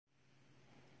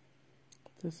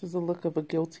This is the look of a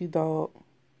guilty dog.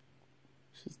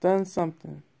 She's done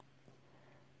something.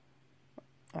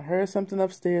 I heard something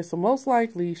upstairs, so most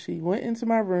likely she went into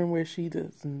my room where she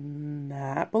does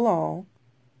not belong.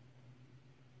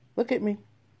 Look at me.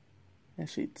 And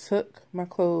she took my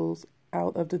clothes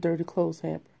out of the dirty clothes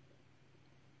hamper.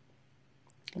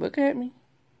 Look at me.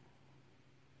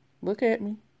 Look at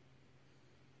me.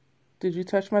 Did you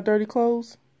touch my dirty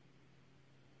clothes?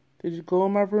 Did you go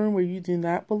in my room where you do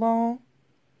not belong?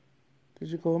 Did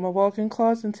you go in my walk-in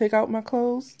closet and take out my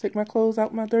clothes? Take my clothes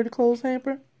out my dirty clothes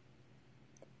hamper?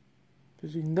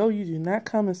 Because you know you do not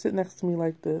come and sit next to me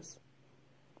like this.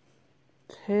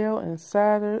 Tail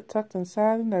inside her, tucked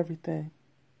inside and everything.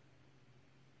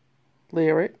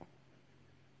 Lyric.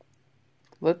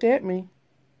 Look at me.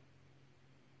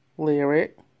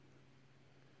 Lyric.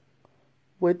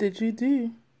 What did you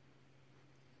do?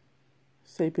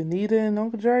 Say Benita and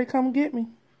Uncle Jerry come get me.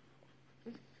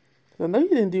 I know you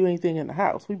didn't do anything in the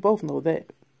house. We both know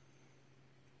that.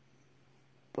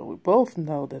 But we both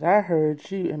know that I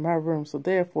heard you in my room, so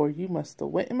therefore you must have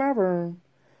went in my room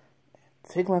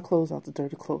and take my clothes out the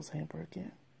dirty clothes hamper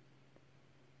again.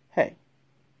 Hey.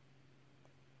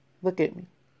 Look at me.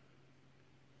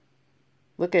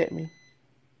 Look at me.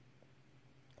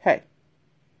 Hey.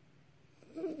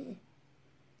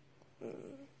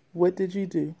 What did you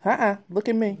do? Look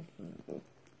at me.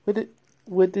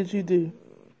 What did you do?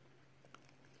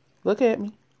 Look at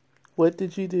me. What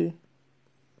did you do?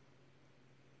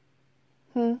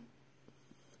 And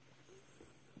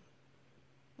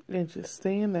just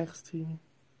stand next to me.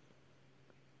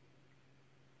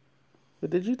 What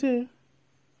did you do?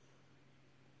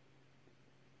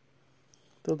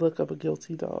 The look of a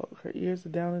guilty dog. Her ears are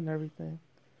down and everything.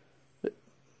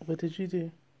 What did you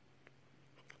do?